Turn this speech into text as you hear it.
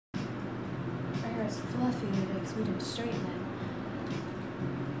hair is fluffy today because we didn't straighten it.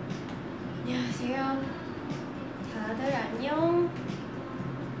 안녕하세요. 다들 안녕.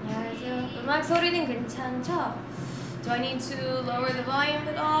 안녕하세요. 음악 소리는 괜찮죠? Do I need to lower the volume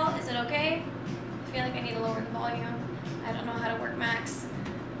at all? Is it okay? I feel like I need to lower the volume. I don't know how to work Max.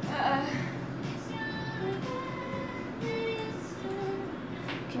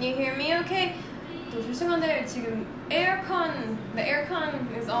 Can you hear me okay? 또 죄송한데 지금 the aircon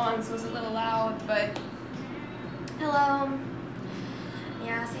is on, so it's a little loud, but hello.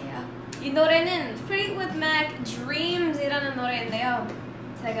 안녕하세요. 이 노래는 Fleetwood Mac Dreams이라는 노래인데요.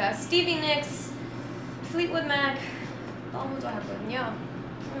 제가 Stevie Nicks, Fleetwood Mac 너무 좋아하거든요.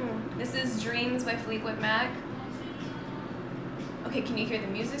 This is Dreams by Fleetwood Mac. Okay, can you hear the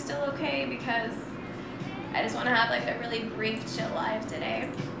music still okay? Because I just want to have like a really brief chill live today.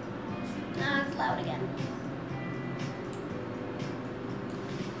 Ah, it's loud again.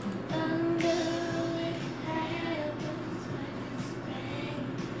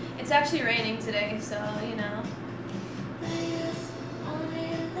 It's actually raining today, so you know.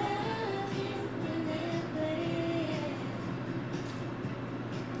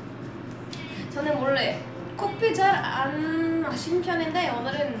 저는 원래 커피 잘 안 마시는 편인데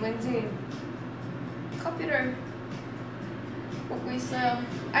오늘은 왠지 커피를 먹고 있어요.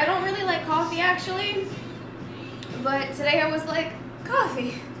 I don't really like coffee actually, but today I was like,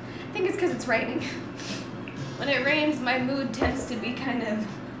 coffee. I think it's because it's raining. When it rains, my mood tends to be kind of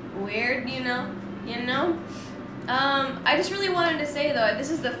weird, you know? I just really wanted to say though, this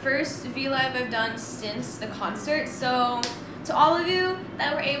is the first V-Live I've done since the concert, so to all of you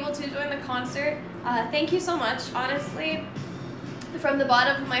that were able to join the concert, thank you so much, honestly, from the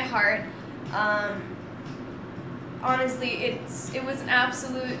bottom of my heart. Honestly, it was an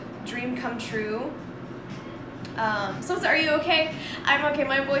absolute dream come true. So are you okay? I'm okay.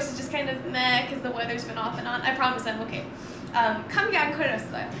 My voice is just kind of meh because the weather's been off and on. I promise I'm okay. 감기 안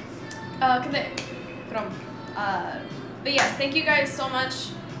걸렸어요. 근데 그럼 but yes, thank you guys so much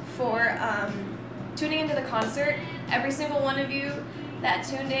for tuning into the concert. Every single one of you that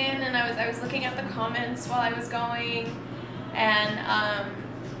tuned in, and I was looking at the comments while I was going, and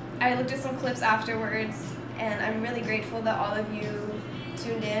I looked at some clips afterwards, and I'm really grateful that all of you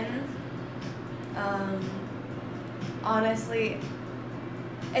tuned in. Honestly,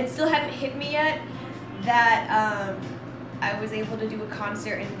 it still hadn't hit me yet that I was able to do a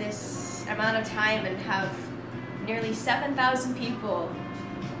concert in this amount of time and have nearly 7,000 people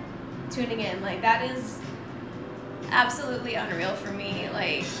tuning in. Like, that is absolutely unreal for me.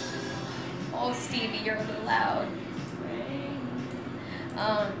 Like, oh Stevie, you're a little loud.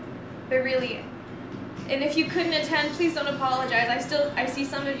 But really, and if you couldn't attend, please don't apologize. I see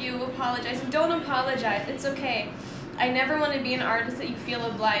some of you apologizing. Don't apologize, it's okay. I never want to be an artist that you feel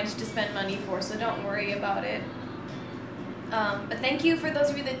obliged to spend money for, so don't worry about it. But thank you for those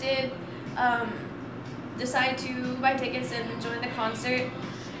of you that did decide to buy tickets and join the concert.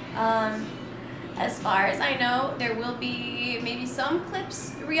 As far as I know, there will be maybe some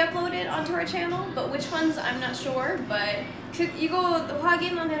clips re-uploaded onto our channel, but which ones I'm not sure. But 이거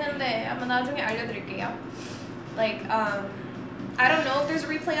확인은 했는데 아마 나중에 알려드릴게요. Like I don't know if there's a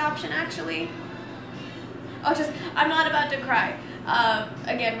replay option actually. Oh, I'm not about to cry.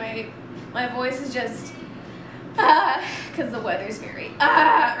 Again, my voice is just because the weather's very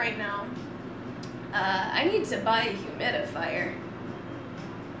right now. I need to buy a humidifier.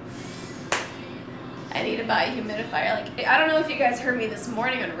 I need to buy a humidifier. Like, I don't know if you guys heard me this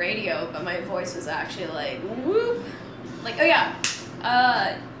morning on radio, but my voice was actually like whoop. Like, oh yeah.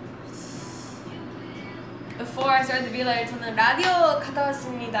 Before I started the V-Live, 저는 라디오 갔다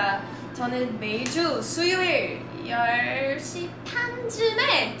왔습니다. 저는 매주 수요일 10시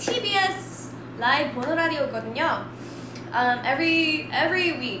반쯤에 TBS 라이브 보는 라디오거든요.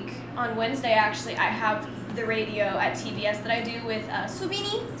 Every week on Wednesday, actually, I have the radio at TBS that I do with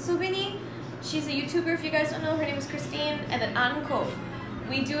Subini. She's a YouTuber, if you guys don't know. Her name is Christine. And then Anko.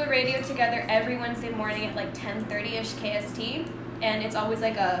 We do a radio together every Wednesday morning at like 10:30ish KST. And it's always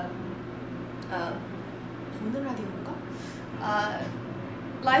like a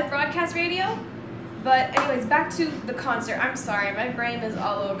live broadcast radio. But anyways, back to the concert. I'm sorry, my brain is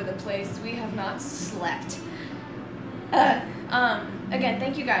all over the place. We have not slept. Again,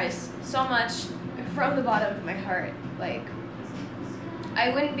 thank you guys so much from the bottom of my heart. Like, I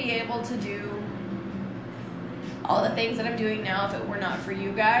wouldn't be able to do all the things that I'm doing now if it were not for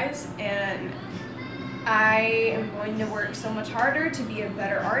you guys, and I am going to work so much harder to be a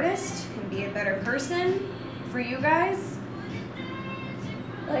better artist and be a better person for you guys.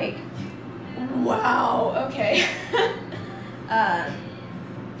 Like, wow, okay.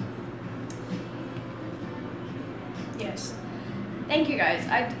 Yes. Thank you guys.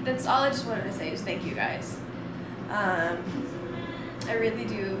 That's all I just wanted to say is thank you guys. I really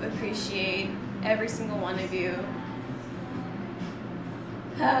do appreciate every single one of you.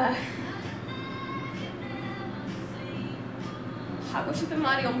 하고 싶은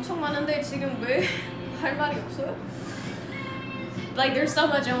말이 엄청 많은데 지금 왜 할 말이 없어요? Like there's so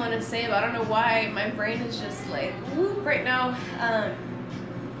much I want to say, but I don't know why my brain is just like whoop right now.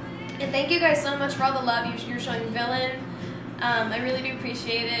 And thank you guys so much for all the love you're showing Villain. I really do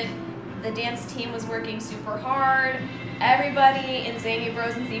appreciate it. The dance team was working super hard. Everybody in Zangy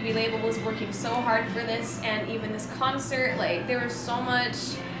Bros and ZB Label was working so hard for this, and even this concert, like there was so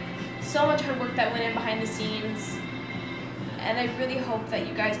much hard work that went in behind the scenes. And I really hope that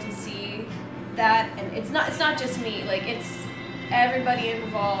you guys can see that. And it's not just me, like it's everybody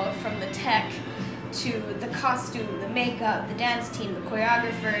involved, from the tech to the costume, the makeup, the dance team, the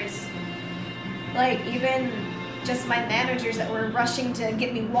choreographers, like even just my managers that were rushing to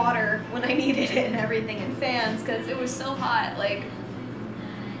get me water when I needed it and everything, and fans, because it was so hot. Like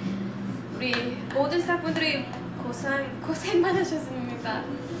우리 모든 스태프분들이 고생 많으셨습니다.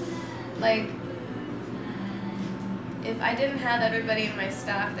 Like if I didn't have everybody in my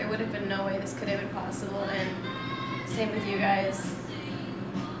staff, there would have been no way this could have been possible, and same with you guys.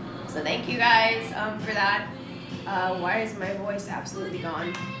 So thank you guys for that. Why is my voice absolutely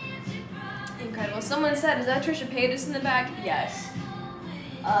gone? Incredible. Someone said, is that Trisha Paytas in the back? Yes.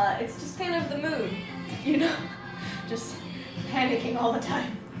 It's just kind of the mood, you know? Just panicking all the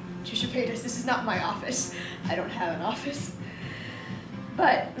time. Trisha Paytas, this is not my office. I don't have an office.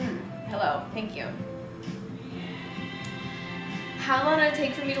 But, hello, thank you. How long did it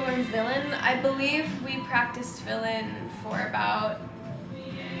take for me to learn Villain? I believe we practiced Villain for about,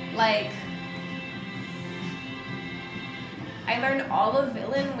 like, I learned all of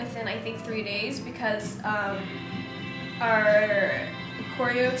Villain within, I think, 3 days, because our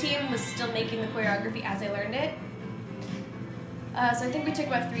choreo team was still making the choreography as I learned it. So I think we took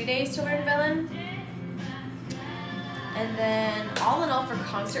about 3 days to learn Villain. And then, all in all, for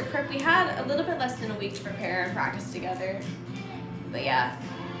concert prep, we had a little bit less than a week to prepare and practice together. But yeah.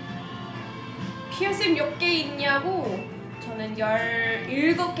 피어싱 몇 개 있냐고? 저는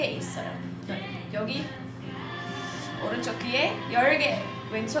 17개 있어요. 여기 오른쪽 귀에 10개,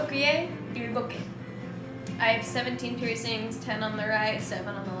 왼쪽 귀에 7개. I have 17 piercings, 10 on the right,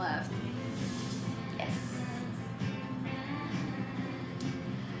 7 on the left. Yes.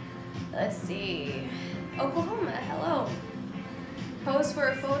 Let's see. Oklahoma, hello. Pose for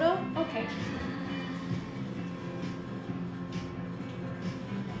a photo? Okay.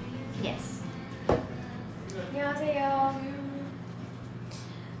 Yes. 안녕하세요.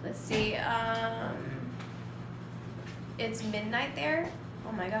 Let's see. It's midnight there.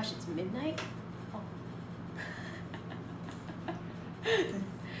 Oh my gosh, it's midnight? Oh.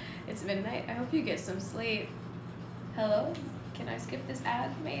 It's midnight. I hope you get some sleep. Hello? Can I skip this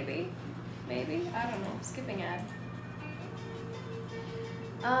ad? Maybe? Maybe? I don't know. Skipping ad.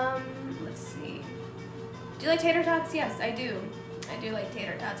 Let's see. Do you like tater tots? Yes, I do. I do like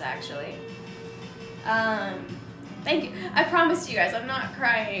tater tots, actually. Thank you. I promise you guys, I'm not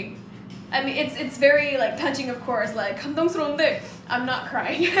crying. I mean, it's very, like, touching, of course, like, 감동스러운데 I'm not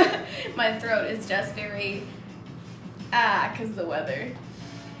crying. My throat is just very, because the weather.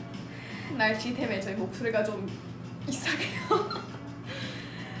 날씨 때문에 저희 목소리가 좀 이상해요.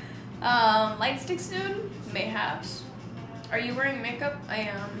 Light stick soon? Mayhaps. Are you wearing makeup? I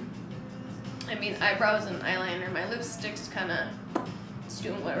am. I mean, eyebrows and eyeliner. My lipstick's kind of, it's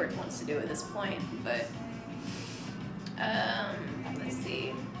doing whatever it wants to do at this point, but, let's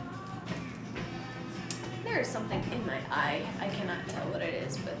see. There's something in my eye. I cannot tell what it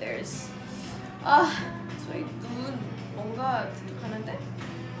is, but there's, 저희 눈 뭔가 하는데?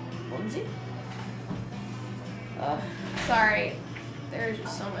 뭔지? Sorry. There's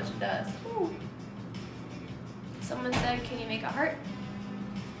just so much dust. Ooh. Someone said, can you make a heart?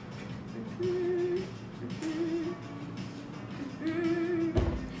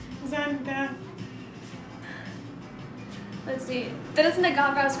 Xanta. Let's see. That isn't a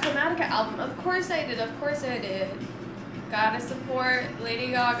Gaga's Chromatica album. Of course I did. Of course I did. Gotta support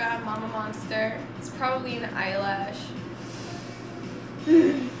Lady Gaga, Mama Monster. It's probably an eyelash.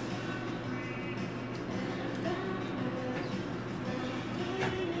 Do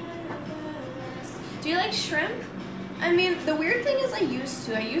you like shrimp? I mean, the weird thing is I used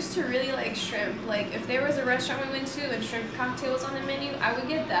to really like shrimp. Like, if there was a restaurant we went to and shrimp cocktail was on the menu, I would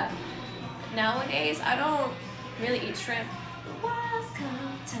get that. Nowadays, I don't really eat shrimp.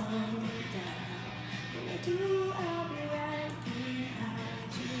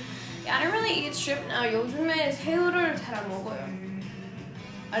 Yeah, I don't really eat shrimp now. 요즘에 새우를 잘 안 먹어요.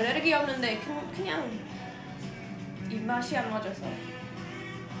 알레르기 없는데 그냥 입맛이 안 맞아서.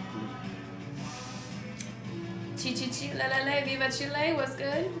 Chi lelele, viva Chile, what's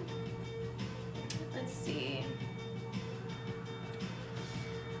good? Let's see.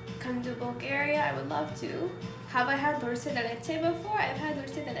 Come to Bulgaria, I would love to. Have I had dulce de leche before? I've had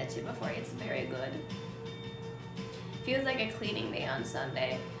dulce de leche before. It's very good. Feels like a cleaning day on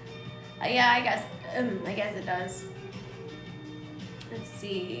Sunday. Yeah, I guess it does. Let's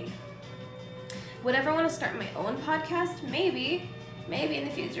see. Would ever want to start my own podcast? Maybe in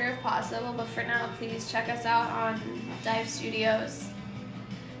the future if possible, but for now, please check us out on Dive Studios.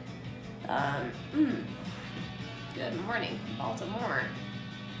 Good morning, Baltimore.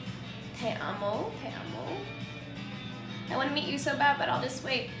 Te amo. I want to meet you so bad, but I'll just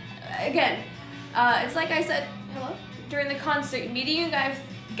wait. Again, it's like I said, hello? During the concert, meeting you guys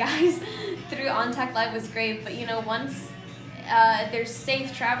through OnTech Live was great, but you know, once there's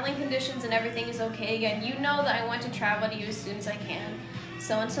safe traveling conditions and everything is okay again, you know that I want to travel to you as soon as I can.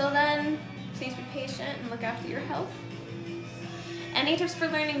 So until then, please be patient and look after your health. Any tips for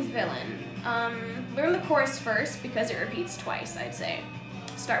learning villain? Learn the chorus first because it repeats twice, I'd say.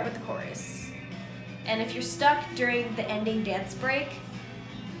 Start with the chorus. And if you're stuck during the ending dance break,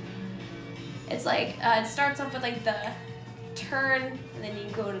 it's like, it starts off with like the turn, and then you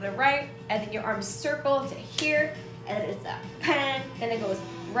go to the right, and then your arms circle to here, and then it's a pan, then it goes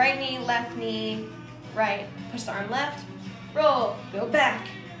right knee, right, push the arm left, roll, go back,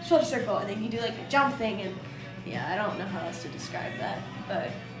 shoulder circle, and then you do like a jump thing, and yeah, I don't know how else to describe that, but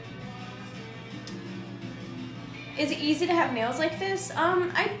is it easy to have nails like this? I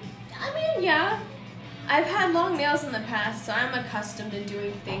mean, yeah. I've had long nails in the past, so I'm accustomed to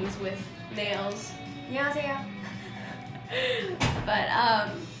doing things with nails. Yeah. But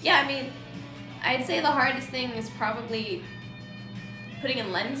yeah, I mean, I'd say the hardest thing is probably putting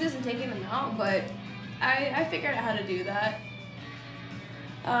in lenses and taking them out, but I figured out how to do that.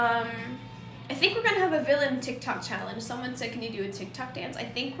 I think we're gonna have a villain TikTok challenge. Someone said, can you do a TikTok dance? I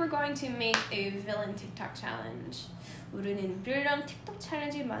think we're going to make a villain TikTok challenge. 우리는 villain TikTok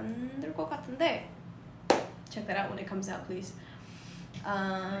challenge 만들 것 같은데. Check that out when it comes out, please.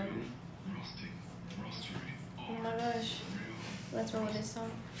 Oh my gosh. Let's roll with this song.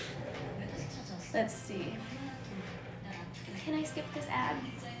 Let's see. Can I skip this ad?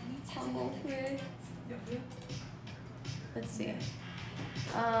 Combo with. Let's see.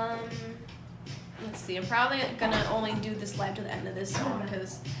 Let's see. I'm probably gonna only do this live to the end of this song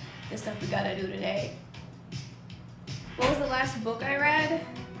because there's stuff we gotta do today. What was the last book I read?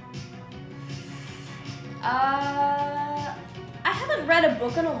 I haven't read a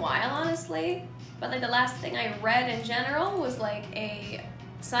book in a while, honestly, but like the last thing I read in general was like a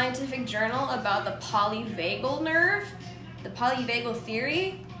scientific journal about the polyvagal nerve, the polyvagal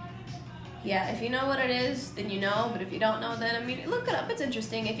theory. Yeah, if you know what it is, then you know, but if you don't know, then I mean, look it up, it's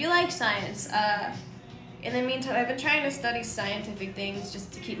interesting. If you like science, in the meantime, I've been trying to study scientific things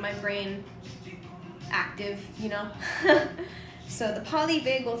just to keep my brain active, you know? So the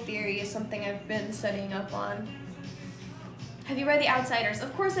polyvagal theory is something I've been studying up on. Have you read The Outsiders?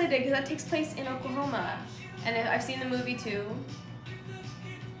 Of course I did, because that takes place in Oklahoma. And I've seen the movie too.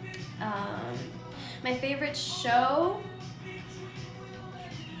 My favorite show,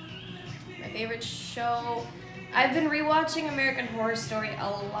 I've been rewatching American Horror Story a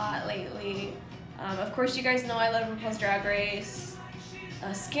lot lately. Of course you guys know I love RuPaul's Drag Race.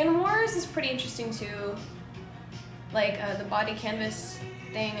 Skin Wars is pretty interesting too. Like the body canvas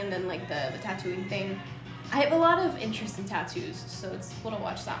thing and then like the tattooing thing. I have a lot of interest in tattoos, so it's cool to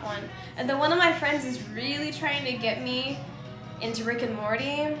watch that one. And then one of my friends is really trying to get me into Rick and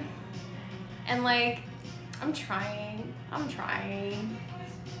Morty. And like, I'm trying.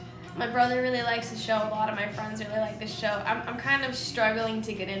 My brother really likes the show, a lot of my friends really like this show. I'm kind of struggling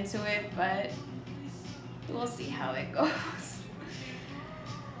to get into it, but we'll see how it goes.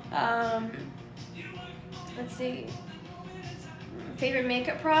 Let's see. Favorite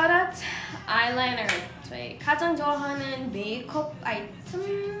makeup product? Eyeliner. 저희 가장 좋아하는 메이크업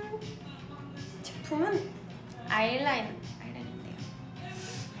아이템 제품은 아이라인인데요.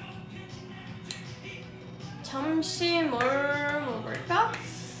 점심 뭘 먹을까?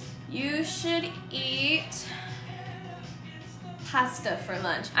 You should eat pasta for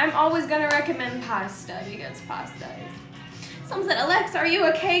lunch. I'm always gonna recommend pasta because pasta is. Someone said, Alexa, are you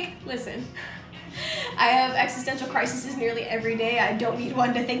a cake? Listen, I have existential crises nearly every day. I don't need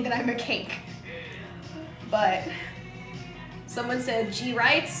one to think that I'm a cake. But someone said, G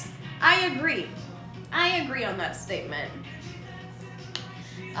writes. I agree on that statement.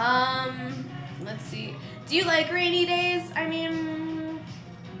 Let's see. Do you like rainy days? I mean,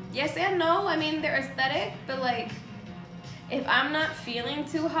 yes and no. I mean, they're aesthetic, but like, if I'm not feeling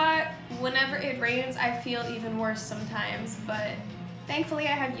too hot, whenever it rains, I feel even worse sometimes. But thankfully,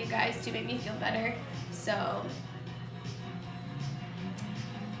 I have you guys to make me feel better. So,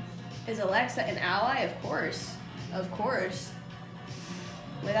 is Alexa an ally? Of course. Of course.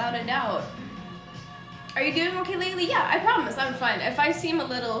 Without a doubt. Are you doing okay lately? Yeah, I promise, I'm fine. If I seem a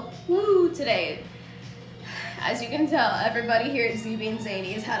little woo today, as you can tell, everybody here at ZB and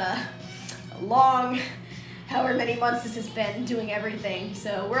Zany has had a long, however many months this has been, doing everything.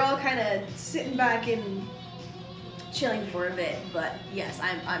 So we're all kind of sitting back and chilling for a bit. But yes,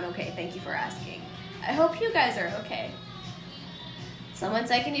 I'm okay. Thank you for asking. I hope you guys are okay. Someone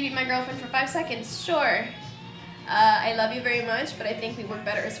said, can you be my girlfriend for 5 seconds? Sure. I love you very much, but I think we work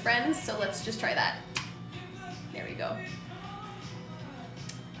better as friends, so let's just try that. There we go.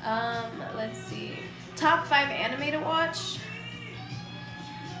 Let's see. Top 5 anime to watch.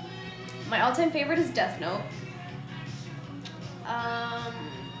 My all-time favorite is Death Note.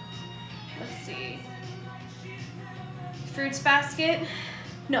 Let's see. Fruits Basket.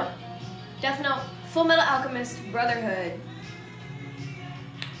 No. Death Note. Full Metal Alchemist Brotherhood.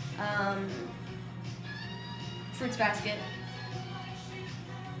 Fruits Basket.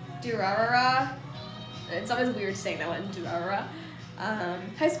 Durarara. It's always weird saying that one. Durarara.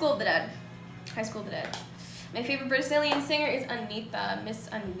 High School of the Dead. High School of the Dead. My favorite Brazilian singer is Anitta. Miss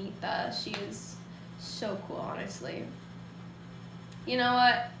Anitta. She is so cool, honestly. You know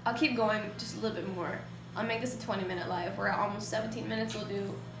what? I'll keep going just a little bit more. I'll make this a 20-minute live. We're at almost 17 minutes.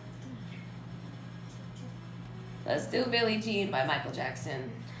 Let's do Billie Jean by Michael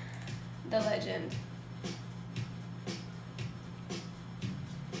Jackson. The legend.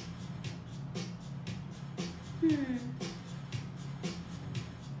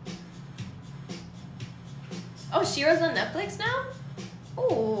 Oh, Shiro's on Netflix now?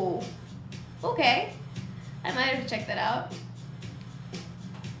 Oh, okay. I might have to check that out.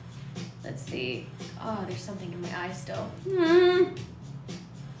 Let's see. Oh, there's something in my eye still.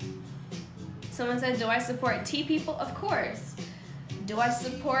 Someone said, do I support T people? Of course. Do I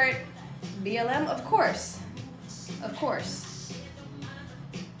support BLM? Of course. Of course.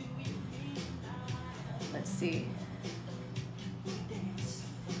 Let's see.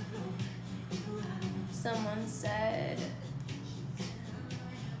 Someone said,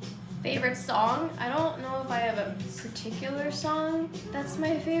 favorite song? I don't know if I have a particular song that's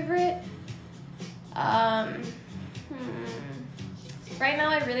my favorite. Right now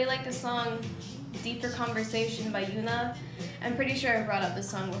I really like the song Deeper Conversation by Yuna. I'm pretty sure I brought up this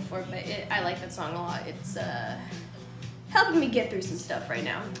song before, but I like that song a lot. It's helping me get through some stuff right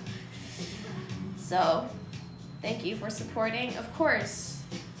now. So, thank you for supporting. Of course,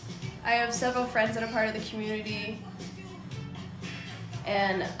 I have several friends that are part of the community,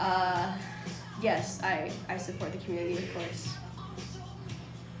 and yes, I support the community, of course.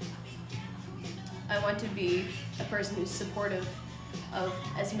 I want to be a person who's supportive of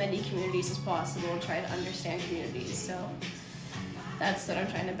as many communities as possible and try to understand communities, so that's what I'm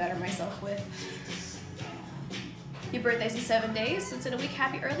trying to better myself with. Your birthday's in 7 days, so it's in a week.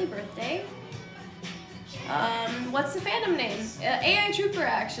 Happy early birthday. What's the fandom name? AI Trooper,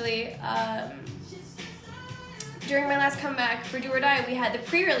 actually. During my last comeback for Do or Die, we had the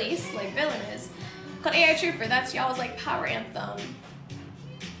pre-release, like Villain is, called AI Trooper. That's y'all's like power anthem.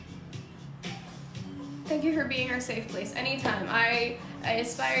 Thank you for being our safe place. Anytime. I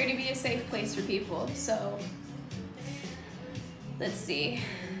aspire to be a safe place for people, so let's see.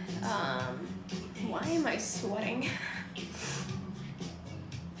 Why am I sweating?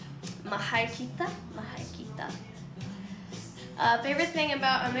 Mahaikita? Mahaikita. Favorite thing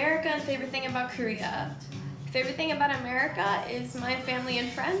about America and favorite thing about Korea. Favorite thing about America is my family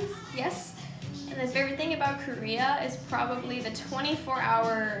and friends, yes. And the favorite thing about Korea is probably the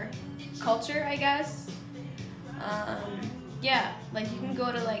 24-hour culture, I guess. Yeah, like you can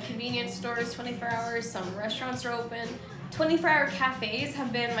go to like convenience stores 24 hours, some restaurants are open. 24-hour cafes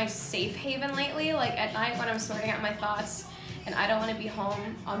have been my safe haven lately. Like at night when I'm sorting out my thoughts and I don't want to be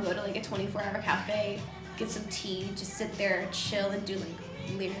home, I'll go to like a 24-hour cafe, get some tea, just sit there, chill, and do like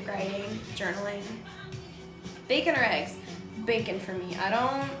lyric writing, journaling. Bacon or eggs? Bacon for me.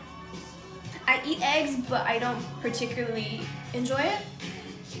 I eat eggs, but I don't particularly enjoy it.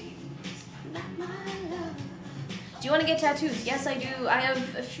 Do you want to get tattoos? Yes, I do. I have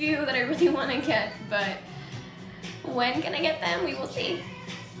a few that I really want to get, but when can I get them? We will see.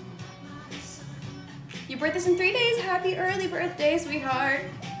 Your birthday's in 3 days. Happy early birthday, sweetheart.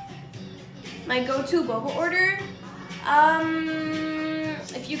 My go-to boba order?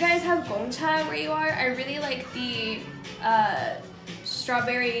 if you guys have Gongcha where you are, I really like the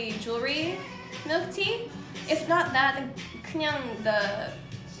strawberry jewelry milk tea. If not that, then 그냥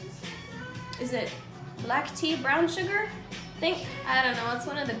is it black tea, brown sugar? I don't know, it's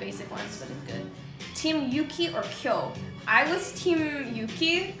one of the basic ones, but it's good. Team Yuki or Kyo? I was Team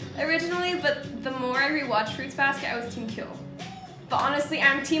Yuki originally, but the more I rewatch Fruits Basket, I was Team Kyo. But honestly,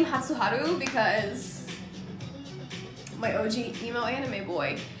 I'm Team Hatsuharu because my OG emo anime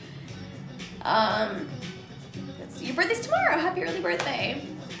boy. Let's see, your birthday's tomorrow. Happy early birthday.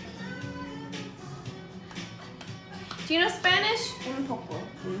 Do you know Spanish? Un poco.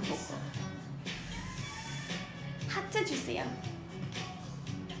 하트 주세요.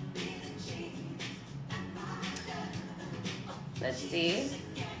 Let's see.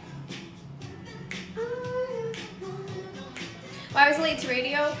 Why was I late to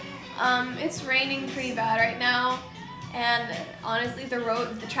radio? It's raining pretty bad right now, and honestly,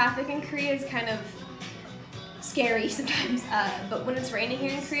 the traffic in Korea is kind of scary sometimes. But when it's raining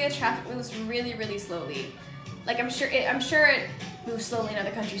here in Korea, traffic moves really, really slowly. Like I'm sure it moves slowly in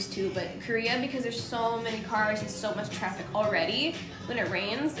other countries too, but Korea, because there's so many cars and so much traffic already, when it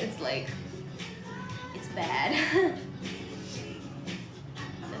rains, it's like, it's bad.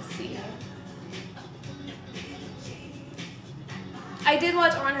 Let's see. I did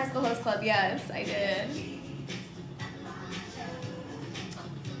watch Oran High School Host Club, yes, I did.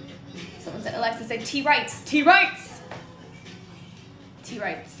 Someone said, Alexa said, T-Rights, T-Rights!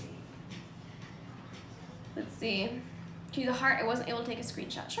 T-Rights. Let's see. To the heart, I wasn't able to take a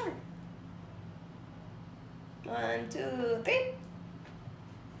screenshot. Sure. 1, 2, 3.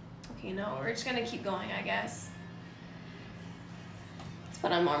 Okay, no, we're just gonna keep going, I guess. Let's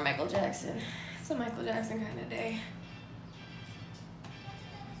put on more Michael Jackson. It's a Michael Jackson kind of day.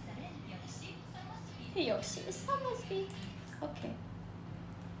 역시 Summersby. Okay.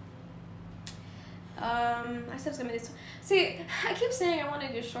 I said it's gonna be this. See, I keep saying I want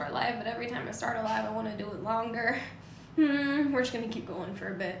to do a short live, but every time I start a live, I want to do it longer. We're just gonna keep going for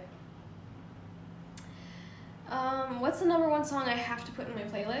a bit. What's the #1 song I have to put in my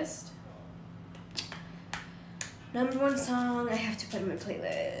playlist? #1 song I have to put in my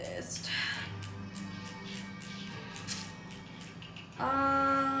playlist.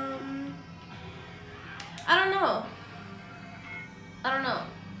 I don't know.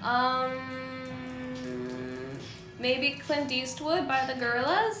 Maybe Clint Eastwood by the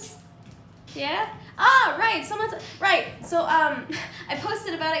Gorillaz? Yeah? Ah, right, right, so, I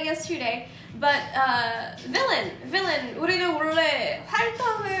posted about it yesterday, but, Villain, 우리는 원래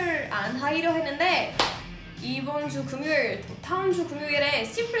활동을 안 하기로 했는데, 다음 주 금요일에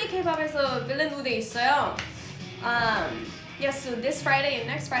Simply K-pop에서 Villain 무대 있어요. Yes, so this Friday and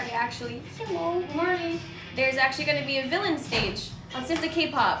next Friday, actually, hello, morning, there's actually going to be a Villain stage on Simply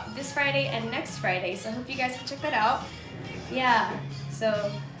K-pop this Friday and next Friday, so I hope you guys can check that out. Yeah,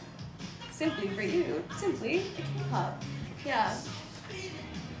 so simply for you, Simply K-pop. Yeah.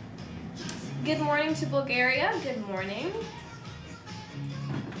 Good morning to Bulgaria. Good morning.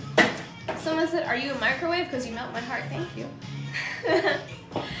 Someone said, "Are you a microwave? Because you melt my heart." Thank you.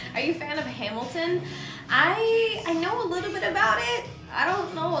 Are you a fan of Hamilton? I know a little bit about it. I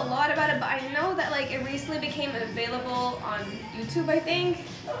don't know a lot about it, but I know that like it recently became available on YouTube, I think.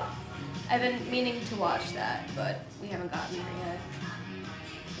 I've been meaning to watch that, but we haven't gotten there yet.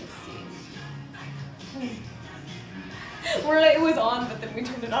 Let's see. It was on, but then we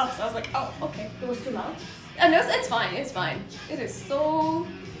turned it off, so I was like, oh, okay. It was too loud? No, it's fine, it's fine. It is so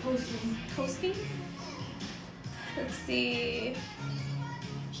toasty. Let's see.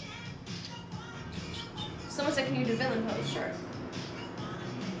 Someone said, can you do villain pose? Sure.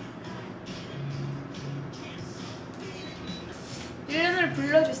 이름을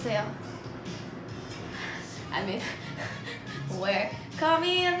불러주세요. I mean, where? Call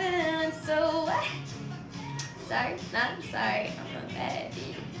me a villain, so what? Sorry, not sorry. I'm a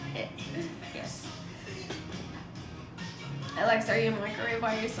baby. Yes. Alexa, are you in a microwave?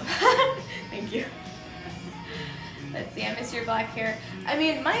 Why are you so hot? Thank you. Let's see, I miss your black hair. I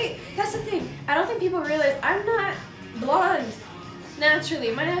mean, that's the thing. I don't think people realize I'm not blonde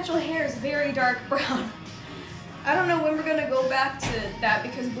naturally. My natural hair is very dark brown. I don't know when we're gonna go back to that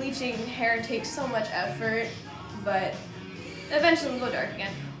because bleaching hair takes so much effort, but eventually we'll go dark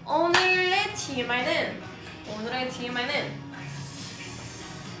again. 오늘의 TMI는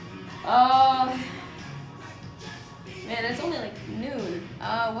man, it's only like noon.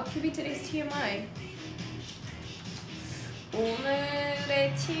 What could be today's TMI?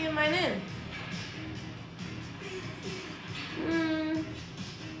 오늘의 TMI는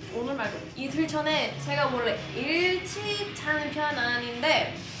오늘 말고 이틀 전에 제가 원래 일찍 자는 편은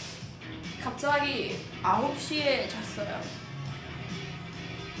아닌데 갑자기 9시에 잤어요.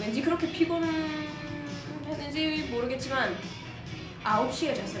 왠지 그렇게 피곤했는지 모르겠지만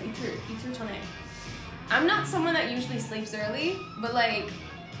 9시에 잤어요. 이틀 전에. I'm not someone that usually sleeps early, but like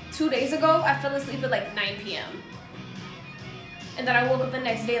 2 days ago I fell asleep at like 9 p.m. And then I woke up the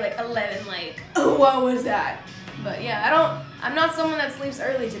next day like 11, like, oh, what was that? But yeah, I'm not someone that sleeps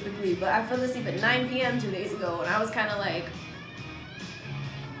early typically, but I fell asleep at 9 p.m. 2 days ago, and I was kind of like,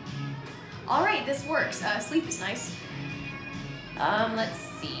 all right, this works. Sleep is nice. Let's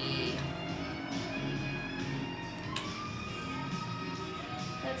see.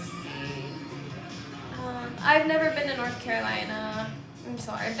 I've never been to North Carolina. I'm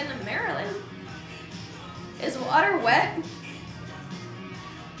sorry, I've been to Maryland. Is water wet?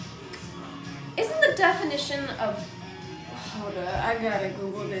 Isn't the definition of... Hold on, I gotta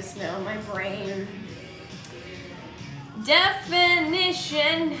Google this now, my brain.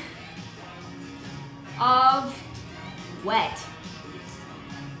 Definition of wet.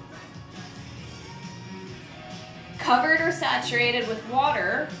 Covered or saturated with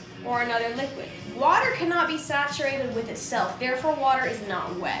water or another liquid. Water cannot be saturated with itself, therefore water is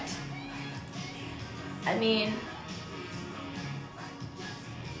not wet. I mean,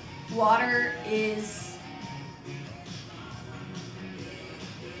 water is...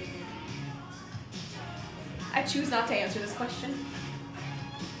 I choose not to answer this question.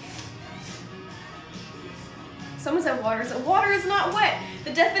 Someone said water is not wet.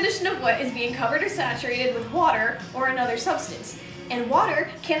 The definition of wet is being covered or saturated with water or another substance. And water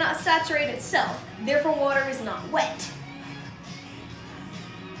cannot saturate itself, therefore water is not wet.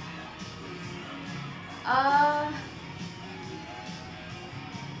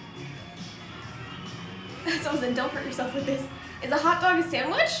 Someone said, don't hurt yourself with this. Is a hot dog a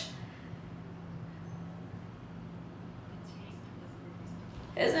sandwich?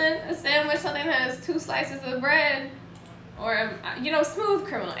 Isn't a sandwich something that has 2 slices of bread? Or, you know, smooth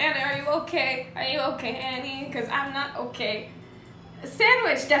criminal. Annie, are you okay? Are you okay, Annie? Because I'm not okay. A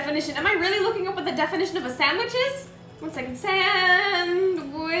sandwich definition. Am I really looking up what the definition of a sandwich is? 1 second.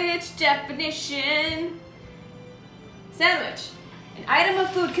 Sandwich definition. Sandwich. An item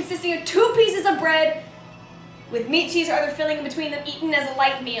of food consisting of 2 pieces of bread with meat, cheese, or other filling in between them, eaten as a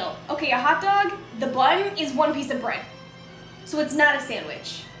light meal. Okay, a hot dog, the bun is 1 piece of bread. So it's not a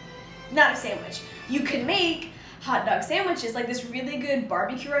sandwich. Not a sandwich. You can make hot dog sandwiches, like this really good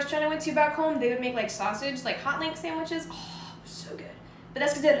barbecue restaurant I went to back home. They would make like sausage, like hot link sandwiches. Oh, so good. But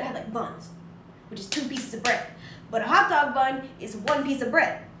that's because they had like buns, which is 2 pieces of bread. But a hot dog bun is 1 piece of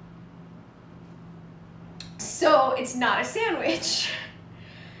bread. So it's not a sandwich.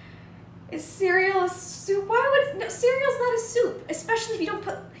 Is cereal a soup? Why would, no, cereal's not a soup, especially if you don't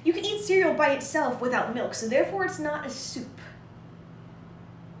put, you can eat cereal by itself without milk, so therefore it's not a soup.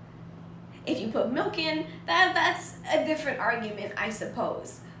 If you put milk in, that's a different argument, I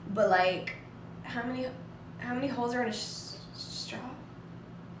suppose. But like, how many holes are in a straw?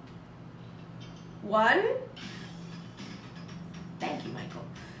 1? Thank you, Michael.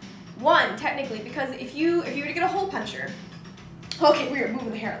 1, technically, because if you were to get a hole puncher, okay, we are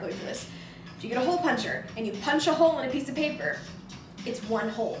moving the hair out of the way for this. If you get a hole puncher and you punch a hole in a piece of paper, it's 1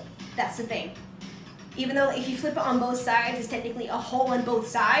 hole. That's the thing. Even though if you flip it on both sides, it's technically a hole on both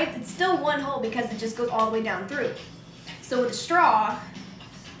sides, it's still 1 hole because it just goes all the way down through. So with a straw,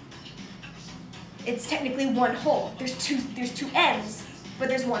 it's technically 1 hole. There's two ends, but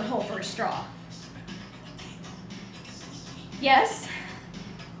there's 1 hole for a straw. Yes?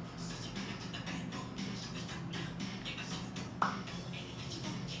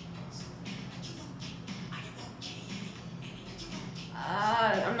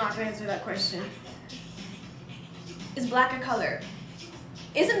 I'm not gonna answer that question. Is black a color?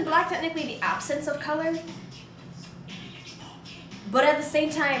 Isn't black technically the absence of color? But at the same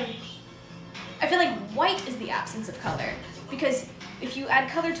time, I feel like white is the absence of color. Because if you add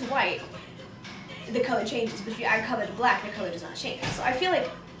color to white, the color changes. But if you add color to black, the color does not change. So I feel like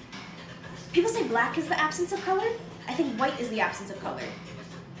people say black is the absence of color. I think white is the absence of color.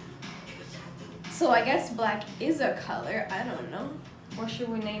 So I guess black is a color. I don't know. What should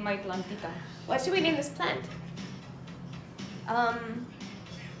we name my plantita? What should we name this plant? I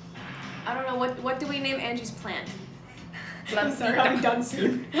don't know. What do we name Angie's plant? I'm sorry, I'll be done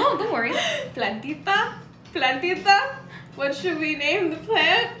soon. No, don't worry. Plantita? Plantita? What should we name the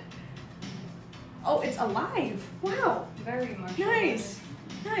plant? Oh, it's alive. Wow. Very much. Nice.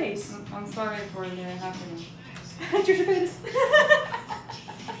 Nice. I'm sorry for the happening. Trisha Paytas.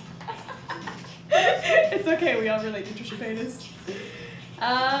 It's okay, we all relate to Trisha Paytas.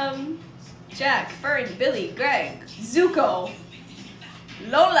 Jack, Fern, Billy, Greg, Zuko,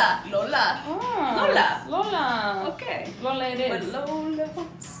 Lola. Oh, Lola. Lola. Okay. Lola it What is. Lola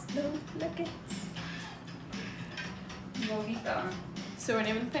wants, Lola gets. Lolita. So we're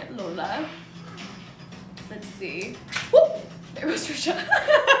naming the plant Lola. Let's see. Whoop! There goes Trisha.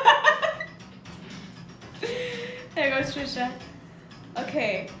 There goes Trisha.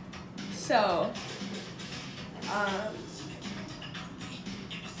 Okay, so,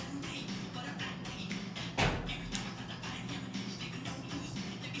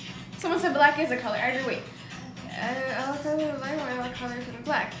 someone said black is a color. I agree. Wait. All colors are black, or all colors are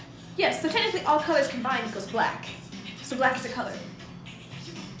black? Yes, so technically all colors combined equals black. So black is a color.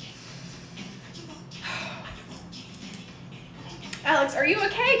 Alex, are you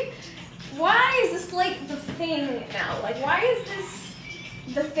okay? Why is this like the thing now? Like, why is this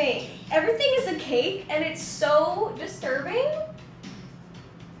the thing? Everything is a cake and it's so disturbing.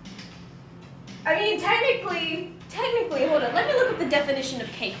 I mean, technically, hold on. Let me look up the definition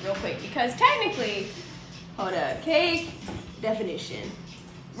of cake real quick because technically, hold on, cake definition.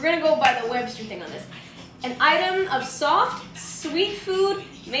 We're gonna go by the Webster thing on this. An item of soft, sweet food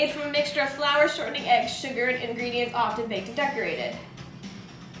made from a mixture of flour, shortening, eggs, sugar, and ingredients often baked and decorated.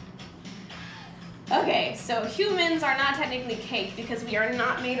 Okay, so humans are not technically cake because we are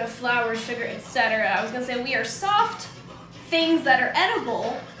not made of flour, sugar, etc. I was gonna say we are soft things that are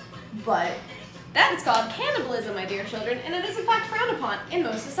edible, but that is called cannibalism, my dear children, and it is in fact frowned upon in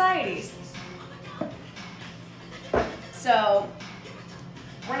most societies. So,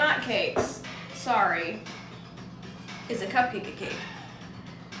 we're not cakes. Sorry. Is a cupcake a cake?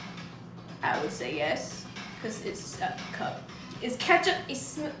 I would say yes, because it's a cup. Is ketchup a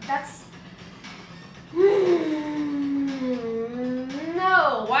smooth? That's...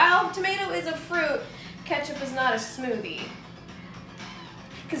 No, while tomato is a fruit, ketchup is not a smoothie.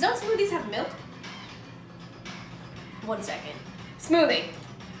 Because don't smoothies have milk? 1 second. Smoothie.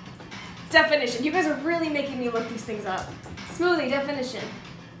 Definition. You guys are really making me look these things up. Smoothie definition.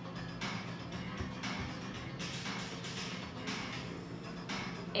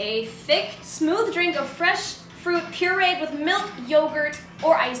 A thick, smooth drink of fresh fruit pureed with milk, yogurt,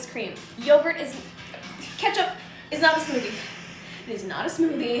 or ice cream. Yogurt is... Ketchup is not a smoothie. It is not a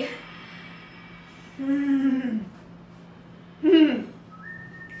smoothie.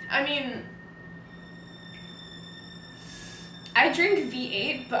 I mean... I drink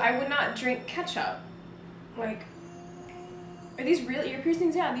V8, but I would not drink ketchup. Like... Are these real ear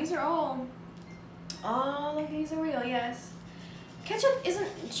piercings? Yeah, these are all of these are real, yes. Ketchup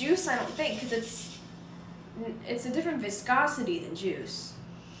isn't juice, I don't think, because it's a different viscosity than juice.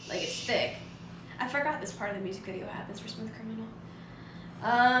 Like, it's thick. I forgot this part of the music video happens for Smooth Criminal.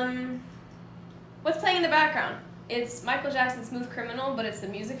 What's playing in the background? It's Michael Jackson's Smooth Criminal, but it's the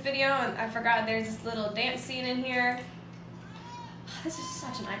music video, and I forgot there's this little dance scene in here. This is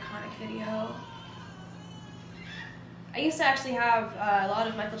such an iconic video. I used to actually have a lot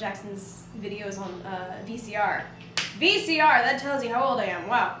of Michael Jackson's videos on VCR. VCR, that tells you how old I am,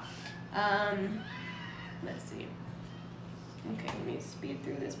 wow. Let's see. Okay, let me speed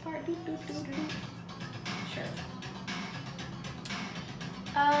through this part. Sure.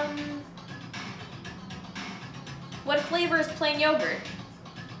 What flavor is plain yogurt?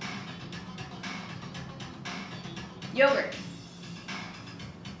 Yogurt.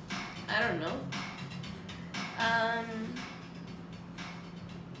 I don't know.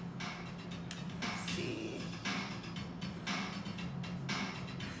 Let's see.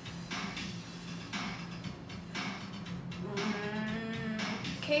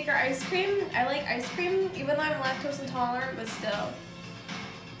 Cake or ice cream? I like ice cream, even though I'm lactose intolerant, but still.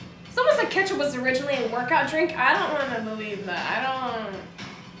 Someone said ketchup was originally a workout drink. I don't want to believe that.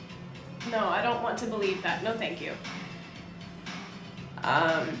 I don't want to believe that. No, thank you.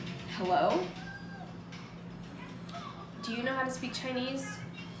 Hello? Do you know how to speak Chinese?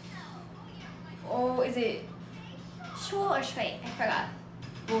 Oh, is it 说 or 水? I forgot.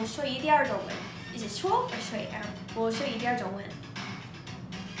 我说一点中文. Is it 说 or 水? I don't know. 我说一点中文.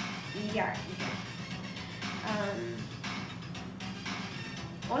 一点.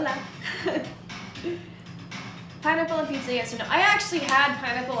 Hola. Pineapple on pizza, yes or no? I actually had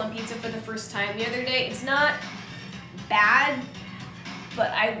pineapple on pizza for the first time the other day. It's not bad,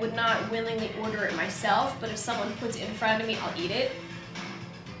 but I would not willingly order it myself. But if someone puts it in front of me, I'll eat it.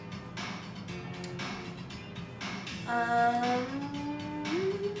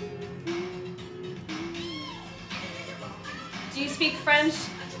 Do you speak French?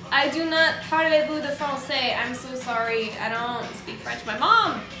 I do not. Parlez-vous de français? I'm so sorry. I don't speak French. My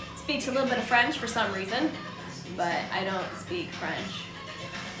mom speaks a little bit of French for some reason, but I don't speak French.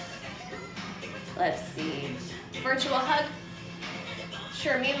 Let's see. Virtual hug.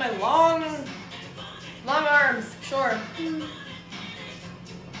 Sure, me and my long arms. Sure.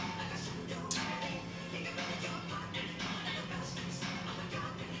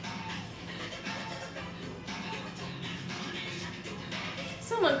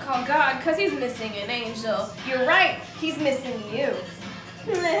 Someone call God because he's missing an angel. You're right, he's missing you.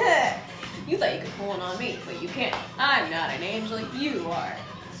 You thought you could pull one on me, but you can't. I'm not an angel, you are.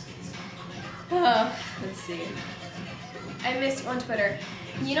 Let's see. I missed you on Twitter.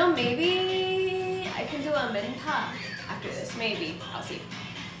 You know, maybe I can do a menta after this. Maybe. I'll see.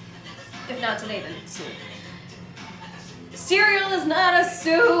 If not today, then soon. Cereal is not a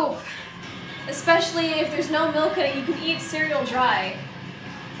soup. Especially if there's no milk in it, you can eat cereal dry.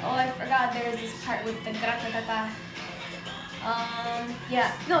 Oh, I forgot there's this part with the gratata.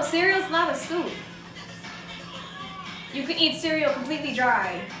 Yeah. No, cereal's not a soup. You can eat cereal completely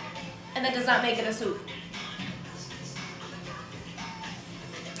dry, and that does not make it a soup.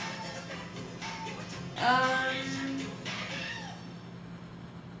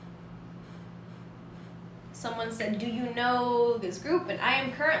 Someone said, do you know this group? And I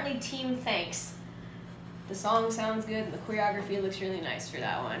am currently Team Thanks. The song sounds good, and the choreography looks really nice for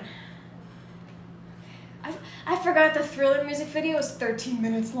that one. I forgot the Thriller music video is 13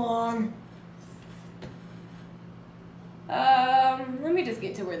 minutes long. Let me just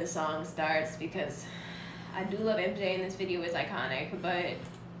get to where the song starts, because I do love MJ and this video is iconic, but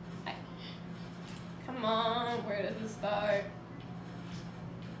come on, where does it start?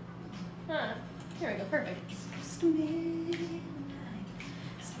 Huh, here we go, perfect.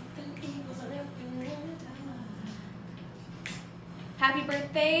 Happy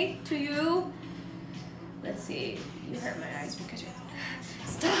birthday to you. Let's see, you hurt my eyes because you're...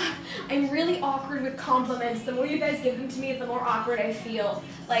 Stop! I'm really awkward with compliments. The more you guys give them to me, the more awkward I feel.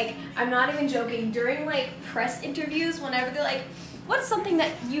 Like, I'm not even joking. During, like, press interviews, whenever they're like, what's something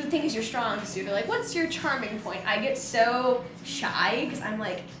that you think is your strong suit? Or like, what's your charming point? I get so shy because I'm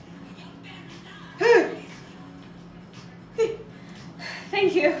like,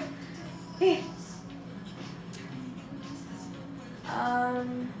 thank you.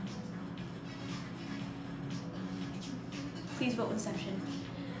 Please vote Inception.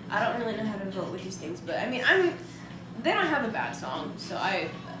 I don't really know how to vote with these things, but I mean, they don't have a bad song, so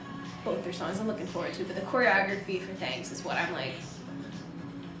both their songs I'm looking forward to, but the choreography for Thanks is what I'm like,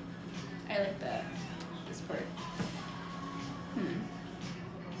 I like this part.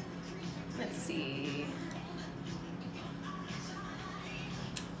 Let's see.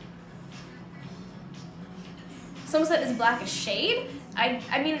 Someone said, is black a shade?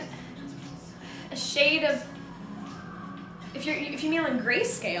 I mean, a shade of, if you mean on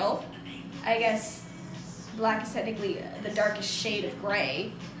grayscale, I guess black is technically the darkest shade of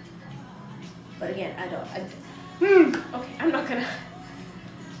gray. But again, okay, I'm not gonna,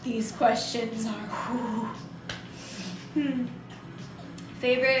 these questions are,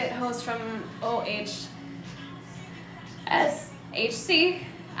 Favorite host from OHSHC?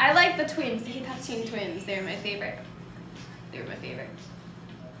 I like the twins, the Hitachi twins. They're my favorite. They're my favorite.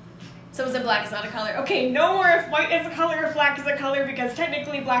 So is it black is not a color? Okay, no more if white is a color, if black is a color, because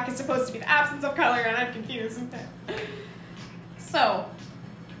technically black is supposed to be the absence of color, and I'm confused. So,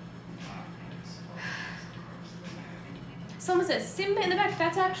 someone said Simba in the back.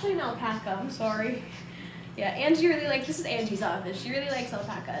 That's actually an alpaca. I'm sorry. Yeah, Angie really likes, this is Angie's office. She really likes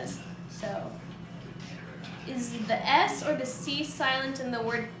alpacas. So, is the S or the C silent in the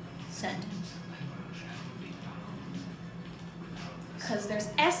word scent? Because there's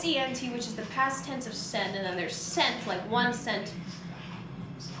S-E-N-T, which is the past tense of scent, and then there's cent, like 1 cent.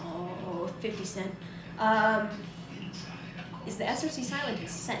 Oh, 50 cent. Is the S or C silent in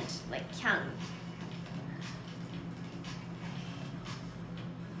cent, like count?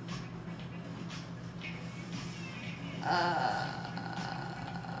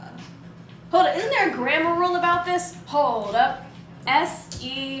 Hold up, isn't there a grammar rule about this? Hold up.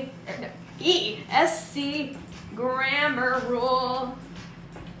 E-S-C, grammar rule.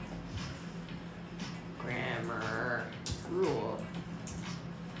 Grammar rule.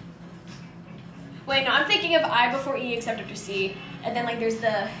 Wait, no, I'm thinking of I before E except after C. And then like there's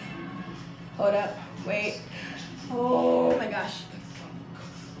the, hold up, wait. Oh my gosh.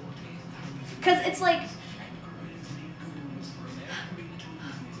 Cause it's like,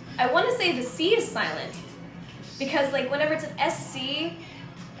 I want to say the C is silent, because like whenever it's an SC,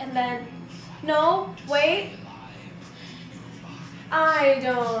 and then, no, wait, I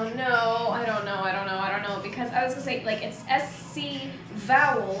don't know, because I was going to say like it's SC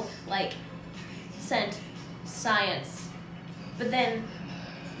vowel, like scent, science, but then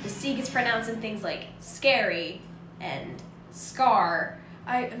the C gets pronounced in things like scary and scar.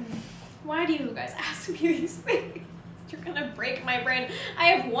 Why do you guys ask me these things? You're gonna break my brain. I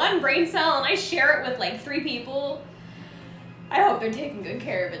have one brain cell and I share it with like 3 people. I hope they're taking good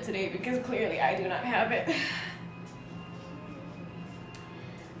care of it today because clearly I do not have it.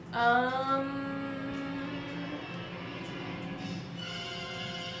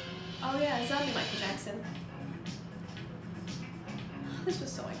 Oh yeah, Zombie Michael Jackson. This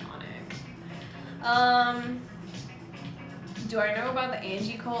was so iconic. Do I know about the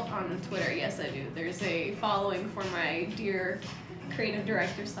Angie cult on Twitter? Yes, I do. There's a following for my dear creative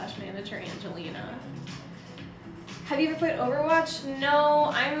director / manager, Angelina. Have you ever played Overwatch?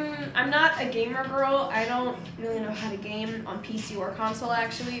 No, I'm not a gamer girl. I don't really know how to game on PC or console,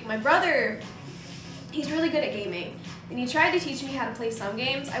 actually. My brother, he's really good at gaming, and he tried to teach me how to play some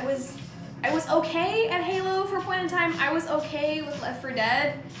games. I was okay at Halo for a point in time. I was okay with Left 4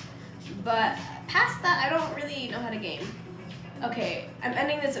 Dead, but past that, I don't really know how to game. Okay, I'm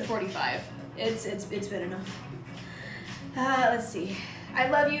ending this at 45. It's been enough. Let's see. I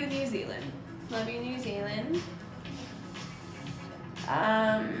love you, New Zealand. Love you, New Zealand.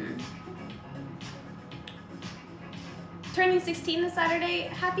 Turning 16 this Saturday.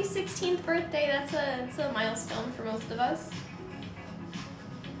 Happy 16th birthday. That's a milestone for most of us.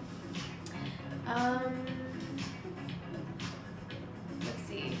 Let's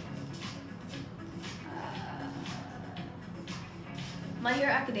see. My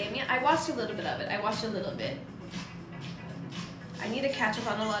Hero Academia. I watched a little bit of it. I need to catch up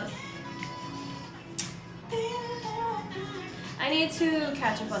on a lot of... I need to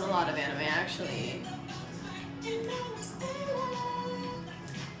catch up on a lot of anime, actually.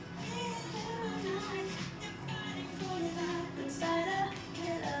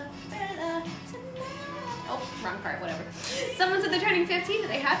 Oh, wrong part, whatever. Someone said they're turning 15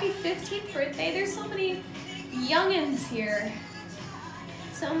 today. Happy 15th birthday. There's so many youngins here.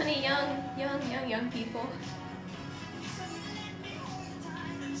 So many young people.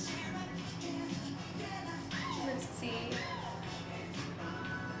 Let's see.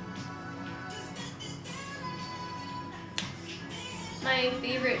 My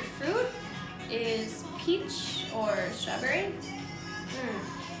favorite fruit is peach or strawberry.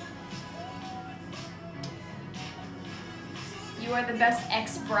 You are the best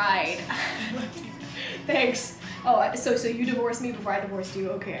ex-bride. Thanks. Oh, so you divorced me before I divorced you.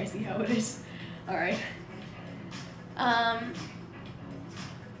 Okay, I see how it is. All right.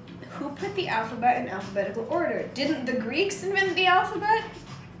 Who put the alphabet in alphabetical order? Didn't the Greeks invent the alphabet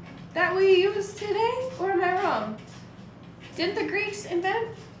that we use today? Or am I wrong? Didn't the Greeks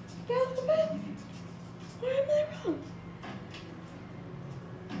invent the alphabet? Or am I wrong?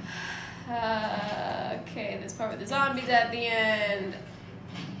 Okay, this part with the zombies at the end.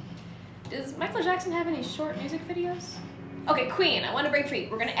 Does Michael Jackson have any short music videos? Okay, Queen, I want to break free.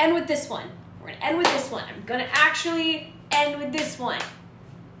 We're gonna end with this one. I'm gonna actually end with this one.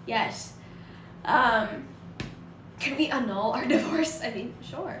 Yes. Can we annul our divorce? I mean,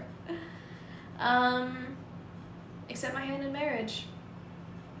 sure. Accept my hand in marriage.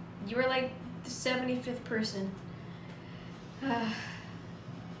 You were like the 75th person.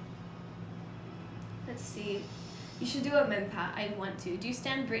 Let's see. You should do a mempat. I want to. Do you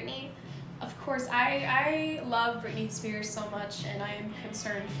stand Britney? Of course. I love Britney Spears so much, and I am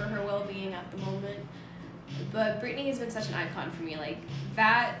concerned for her well-being at the moment. But Britney has been such an icon for me. Like,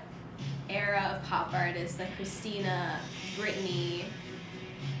 that era of pop artists, like Christina, Britney,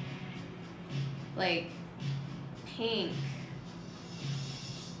 like Pink,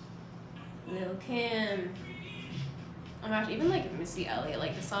 Lil' Kim. Oh my gosh, even like Missy Elliott,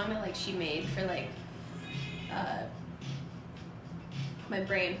 like the song that like she made for like my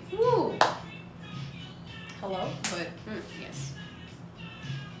brain. Woo! Hello? But yes.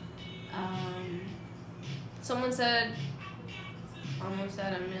 Someone said almost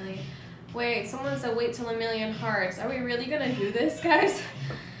at 1 million. Wait, someone said wait till 1 million hearts. Are we really gonna do this, guys?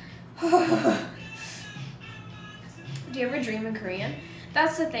 Do you ever dream in Korean?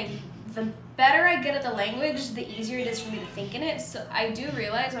 That's the thing. The better I get at the language, the easier it is for me to think in it. So I do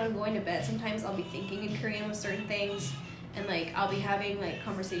realize when I'm going to bed, sometimes I'll be thinking in Korean with certain things, and like I'll be having like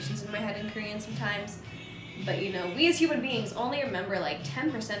conversations in my head in Korean sometimes. But you know, we as human beings only remember like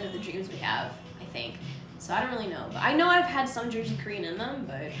 10% of the dreams we have, I think. So I don't really know. But I know I've had some dreams in Korean in them,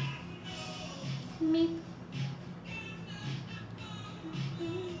 but me.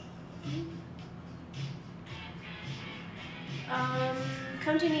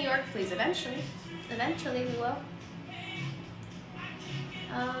 Come to New York, please. Eventually. Eventually we will.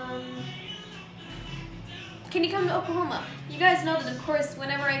 Can you come to Oklahoma? You guys know that, of course,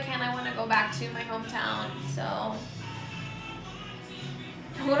 whenever I can, I want to go back to my hometown. So.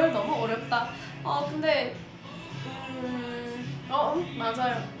 영어를 너무 어렵다. 근데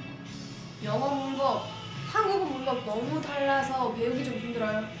맞아요. 영어 문법, 한국어 문법 너무 달라서 배우기 좀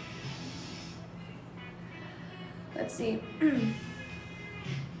힘들어요. Let's see.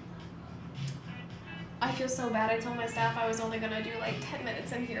 I feel so bad. I told my staff I was only gonna do like 10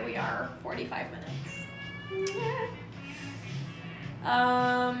 minutes, and here we are, 45 minutes.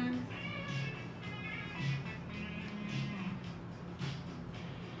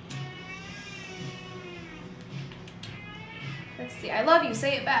 Let's see. I love you.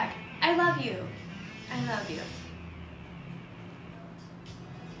 Say it back. I love you. I love you.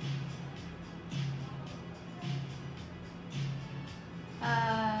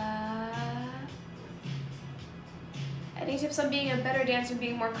 Any tips on being a better dancer,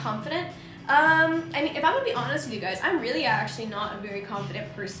 being more confident? I mean, if I'm gonna be honest with you guys, I'm really actually not a very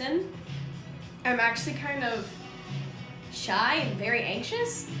confident person. I'm actually kind of shy and very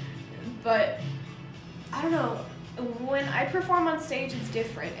anxious, but I don't know. When I perform on stage, it's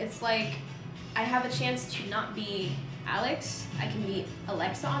different. It's like I have a chance to not be Alex. I can be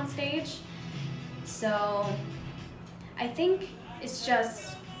Alexa on stage. So I think it's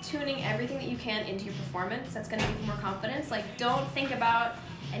just tuning everything that you can into your performance that's going to give you more confidence. Like, don't think about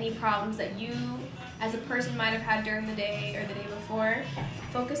any problems that you as a person might have had during the day or the day before.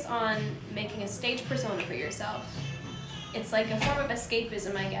 Focus on making a stage persona for yourself. It's like a form of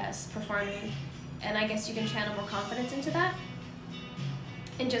escapism, I guess, performing. And I guess you can channel more confidence into that.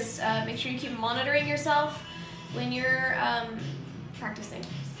 And just make sure you keep monitoring yourself when you're practicing.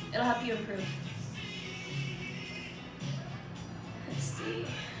 It'll help you improve. Let's see.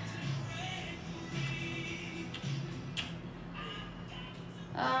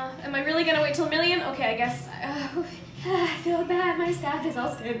 Am I really gonna wait till 1 million? Okay, I guess. I feel bad. My staff is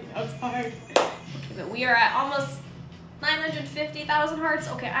all standing outside. Okay, but we are at almost 950,000 hearts.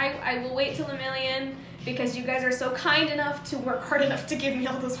 Okay, I will wait till 1 million because you guys are so kind enough to work hard enough to give me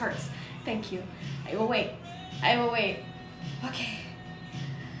all those hearts. Thank you. I will wait. I will wait. Okay.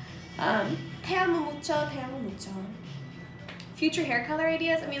 태양은 묻혀, 태양은 묻혀. Future hair color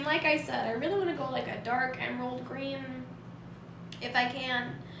ideas. I mean, like I said, I really want to go like a dark emerald green if I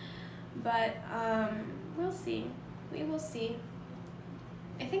can. But we'll see. We will see.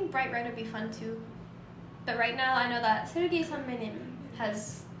 I think bright red would be fun too. But right now, I know that Seulgi 선배님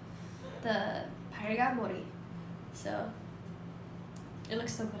has the 밝은 머리, so it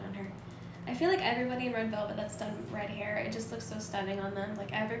looks so good on her. I feel like everybody in Red Velvet that's done red hair, it just looks so stunning on them.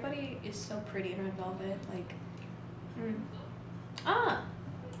 Like, everybody is so pretty in Red Velvet. Like,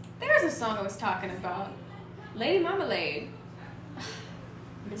 there's a song I was talking about. Lady Marmalade.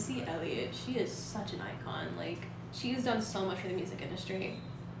 Missy Elliott, she is such an icon. Like, she's done so much for the music industry.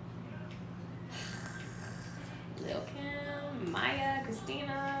 Lil Kim, Maya,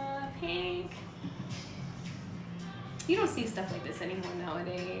 Christina, Pink. You don't see stuff like this anymore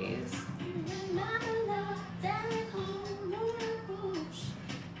nowadays.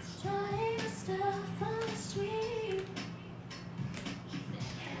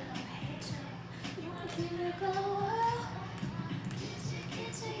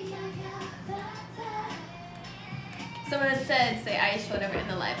 Someone said, say Aisha, whatever, in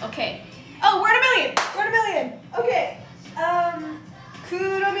the live. Okay. Oh, we're at 1 million! We're at 1 million! Okay.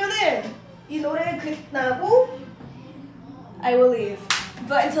 그러면은 이 노래 끝나고 I will leave.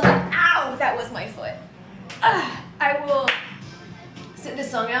 But until then, ow! That was my foot. I will sit this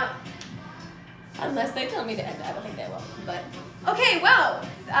song out. Unless they tell me to end it. I don't think they will. But okay, wow.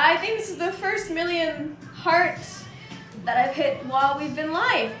 I think this is the first 1 million hearts that I've hit while we've been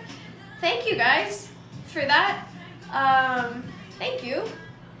live. Thank you guys for that. Thank you.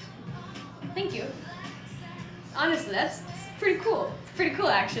 Thank you. Honestly, that's pretty cool. It's pretty cool,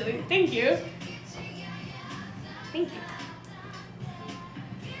 actually. Thank you. Thank you.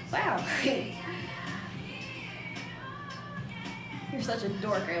 Wow. You're such a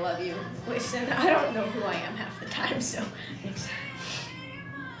dork. I love you. Listen, I don't know who I am half the time, so thanks.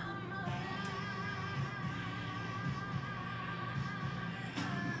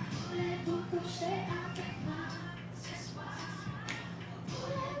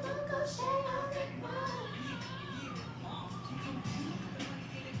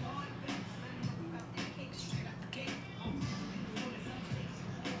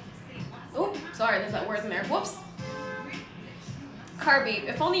 Oh, sorry, there's that word in there. Whoops. Carby,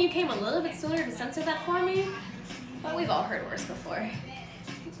 if only you came a little bit sooner to censor that for me. But we've all heard worse before.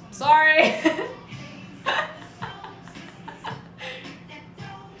 Sorry.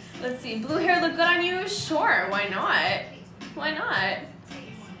 Let's see. see. Blue hair look good on you? Sure, why not? Why not?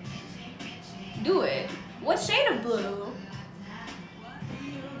 Do it. What shade of blue?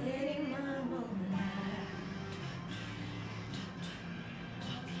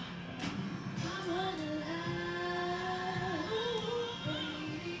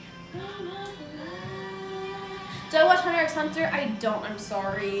 Do I watch Hunter x Hunter? I don't, I'm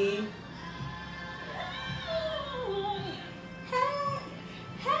sorry.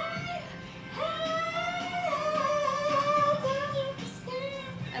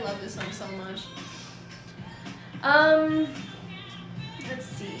 I love this song so much. Let's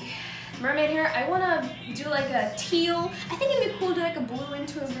see. Mermaid hair, I wanna do like a teal. I think it'd be cool to do like a blue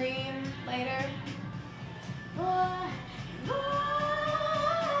into a green later.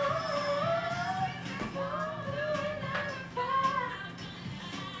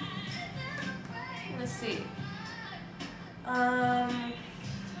 Let's see.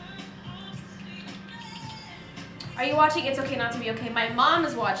 Are you watching It's Okay Not to Be Okay? My mom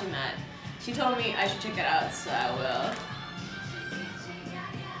is watching that. She told me I should check it out, so I will.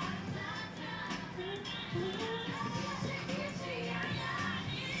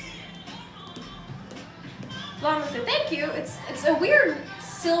 Blonde lipstick. Thank you. It's a weird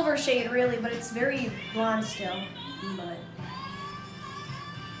silver shade, really, but it's very blonde still. But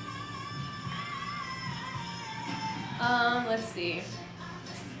let's see.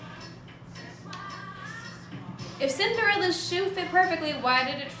 If Cinderella's shoe fit perfectly, why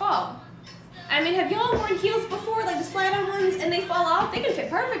did it fall? I mean, have y'all worn heels before, like the slide-on ones, and they fall off? They can fit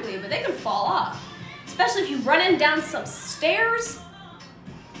perfectly, but they can fall off. Especially if you run in down some stairs.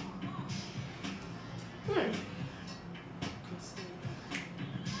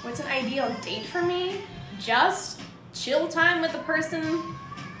 What's an ideal date for me? Just chill time with the person,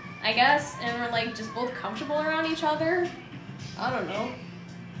 I guess, and we're like just both comfortable around each other. I don't know.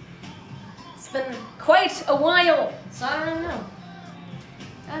 It's been quite a while, so I don't really know.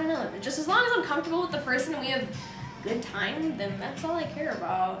 I don't know. Just as long as I'm comfortable with the person and we have good time, then that's all I care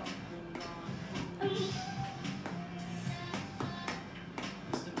about.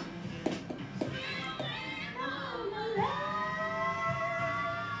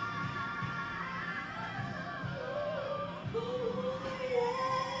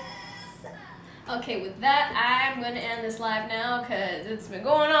 Okay, with that, I'm going to end this live now because it's been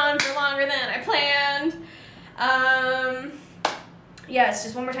going on for longer than I planned. Yes,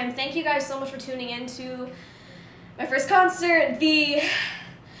 just one more time, thank you guys so much for tuning in to my first concert, the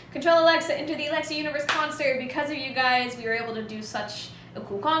Control Alexa Into the Alexa Universe concert. Because of you guys, we were able to do such a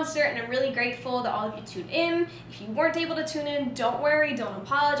cool concert, and I'm really grateful that all of you tuned in. If you weren't able to tune in, don't worry, don't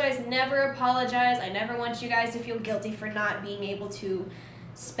apologize, never apologize. I never want you guys to feel guilty for not being able to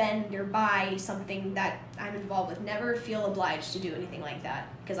spend or buy something that I'm involved with. Never feel obliged to do anything like that,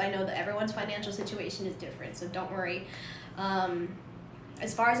 because I know that everyone's financial situation is different, so don't worry.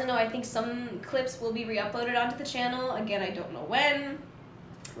 As far as I know, I think some clips will be re-uploaded onto the channel. Again, I don't know when.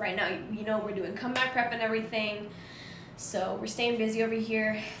 Right now, you know, we're doing comeback prep and everything, so we're staying busy over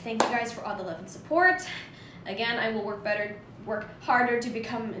here. Thank you guys for all the love and support. Again, I will work harder to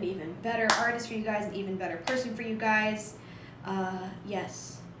become an even better artist for you guys, an even better person for you guys.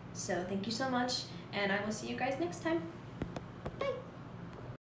 Yes, so thank you so much, and I will see you guys next time.